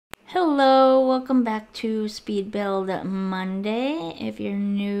Hello, welcome back to Speed Build Monday. If you're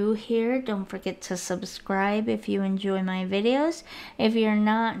new here, don't forget to subscribe if you enjoy my videos. If you're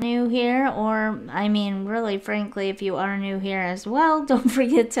not new here, or really frankly, if you are new here as well, don't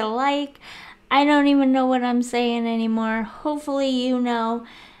forget to like. I don't even know what I'm saying anymore. Hopefully you know.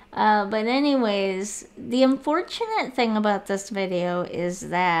 But anyways, the unfortunate thing about this video is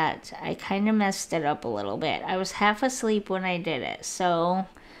that I kind of messed it up a little bit. I was half asleep when I did it, so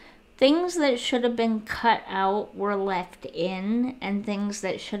things that should have been cut out were left in, and things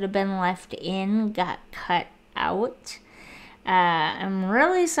that should have been left in got cut out. I'm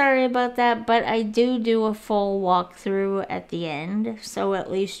really sorry about that, but I do a full walkthrough at the end, so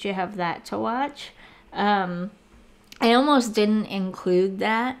at least you have that to watch. I almost didn't include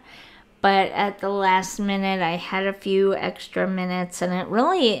that, but at the last minute I had a few extra minutes, and it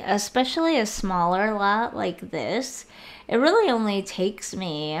really, especially a smaller lot like this, it really only takes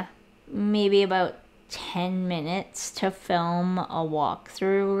me maybe about 10 minutes to film a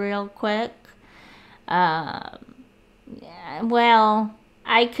walkthrough real quick. Well,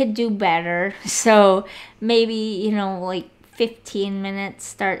 I could do better, so maybe, like 15 minutes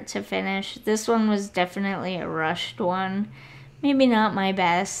start to finish. This one was definitely a rushed one. Maybe not my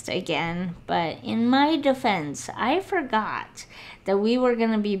best again, but in my defense, I forgot that we were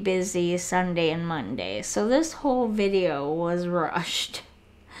going to be busy Sunday and Monday, so this whole video was rushed.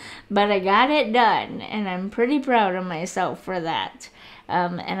 But I got it done, and I'm pretty proud of myself for that.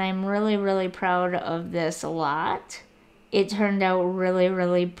 And I'm really proud of this a lot. It turned out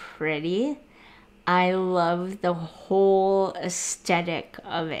really pretty. I love the whole aesthetic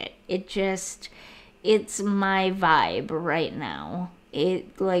of it. It's my vibe right now.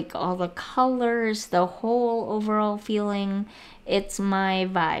 Like all the colors, the whole overall feeling, it's my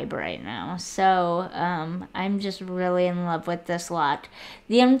vibe right now. So I'm just really in love with this lot.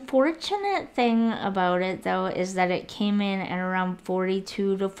 The unfortunate thing about it though is that it came in at around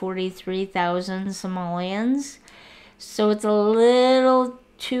 42 to 43,000 simoleons. So it's a little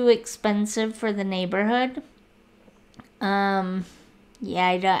too expensive for the neighborhood. Yeah,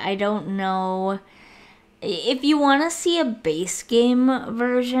 I don't know. If you want to see a base game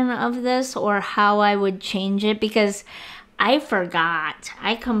version of this or how I would change it, because I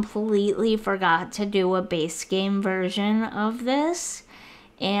completely forgot to do a base game version of this.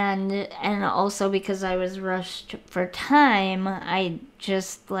 And also because I was rushed for time, I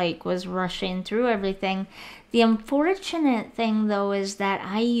just was rushing through everything. The unfortunate thing though is that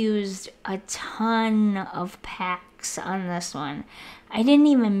I used a ton of packs on this one. I didn't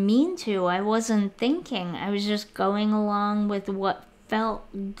even mean to. I wasn't thinking. I was just going along with what felt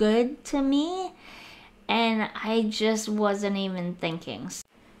good to me, and I just wasn't even thinking.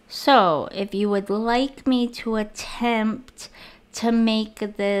 So, if you would like me to attempt to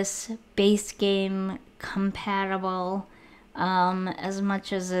make this base game compatible as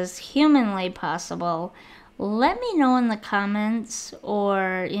much as is humanly possible, let me know in the comments,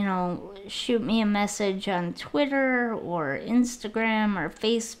 or shoot me a message on Twitter or Instagram or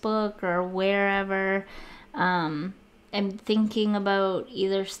Facebook or wherever. I'm thinking about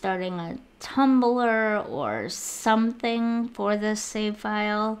either starting a Tumblr or something for this save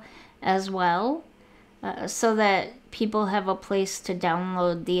file as well, so that people have a place to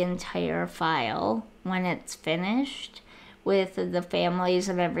download the entire file when it's finished, with the families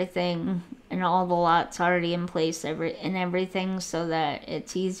and everything and all the lots already in place and everything, so that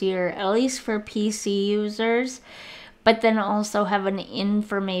it's easier, at least for PC users. But then also have an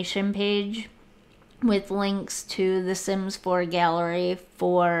information page with links to the Sims 4 gallery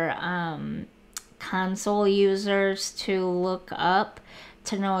for console users to look up,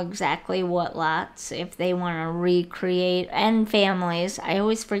 to know exactly what lots, if they want to recreate, and families. I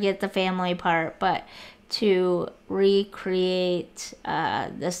always forget the family part, but to recreate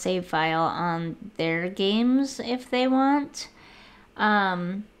the save file on their games if they want,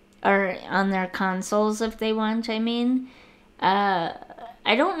 or on their consoles if they want,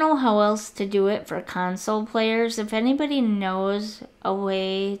 I don't know how else to do it for console players. If anybody knows a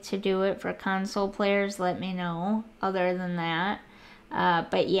way to do it for console players, let me know other than that.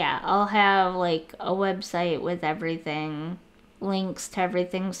 But yeah, I'll have a website with everything, links to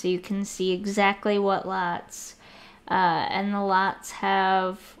everything, so you can see exactly what lots. And the lots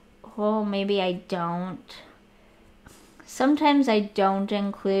have, well, maybe I don't. Sometimes I don't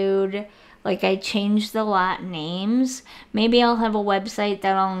include, I change the lot names. Maybe I'll have a website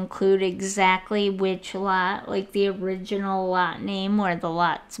that'll include exactly which lot, the original lot name where the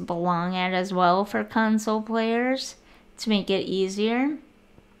lots belong at as well for console players, to make it easier.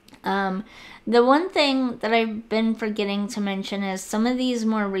 The one thing that I've been forgetting to mention is some of these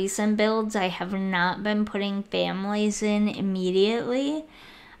more recent builds I have not been putting families in immediately.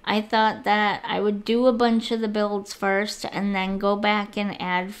 I thought that I would do a bunch of the builds first and then go back and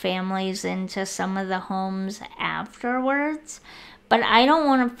add families into some of the homes afterwards. But I don't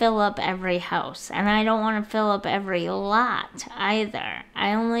want to fill up every house, and I don't want to fill up every lot either.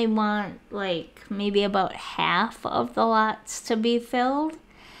 I only want like maybe about half of the lots to be filled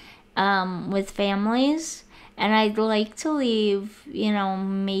with families. And I'd like to leave, you know,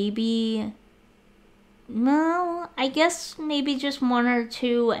 maybe, well, I guess maybe just 1 or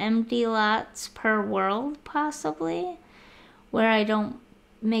 2 empty lots per world, possibly, where I don't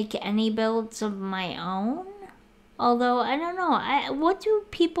make any builds of my own. Although, I don't know, what do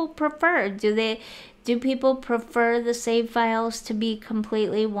people prefer? Do people prefer the save files to be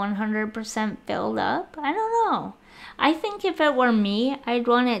completely 100% filled up? I don't know. I think if it were me, I'd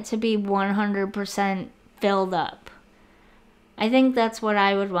want it to be 100% filled up. I think that's what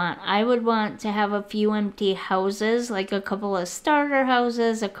I would want. I would want to have a few empty houses, like a couple of starter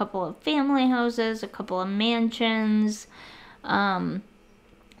houses, a couple of family houses, a couple of mansions,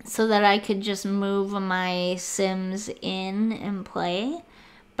 so that I could just move my Sims in and play.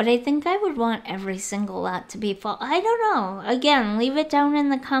 But I think I would want every single lot to be full. I don't know. Again, leave it down in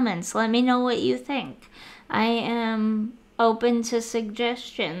the comments. Let me know what you think. I am open to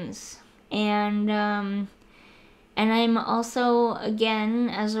suggestions. And I'm also, again,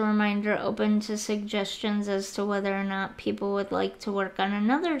 as a reminder, open to suggestions as to whether or not people would like to work on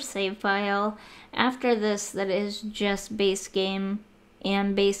another save file after this that is just base game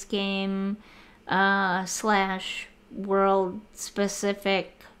and base game slash world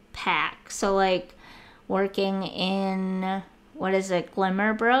specific pack. So like working in, what is it,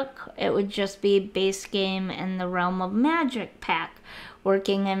 Glimmerbrook, it would just be base game and the Realm of Magic pack.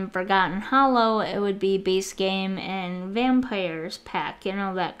 Working in Forgotten Hollow, it would be base game and vampires pack, you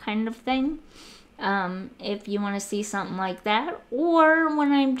know, that kind of thing. If you want to see something like that, or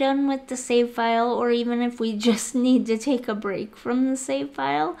when I'm done with the save file, or even if we just need to take a break from the save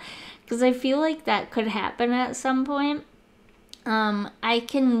file, because I feel like that could happen at some point, I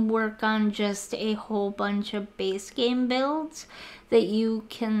can work on just a whole bunch of base game builds that you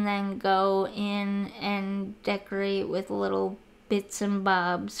can then go in and decorate with little bits and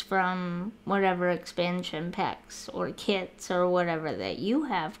bobs from whatever expansion packs or kits or whatever that you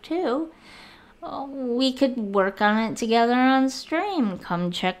have too. We could work on it together on stream.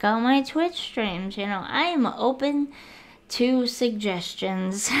 Come check out my Twitch streams. You know, I am open to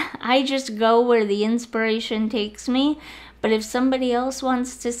suggestions. I just go where the inspiration takes me. But if somebody else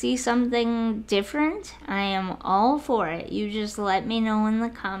wants to see something different, I am all for it. You just let me know in the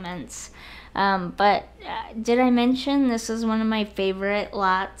comments. Did I mention this is one of my favorite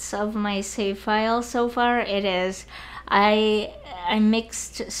lots of my save file so far? It is. I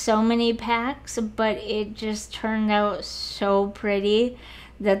mixed so many packs, but it just turned out so pretty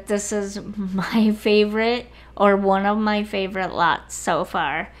that this is my favorite, or one of my favorite lots so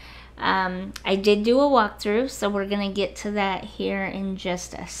far. I did do a walkthrough, so we're going to get to that here in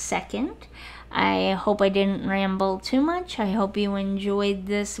just a second. I hope I didn't ramble too much. I hope you enjoyed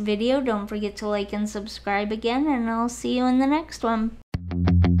this video. Don't forget to like and subscribe again, and I'll see you in the next one.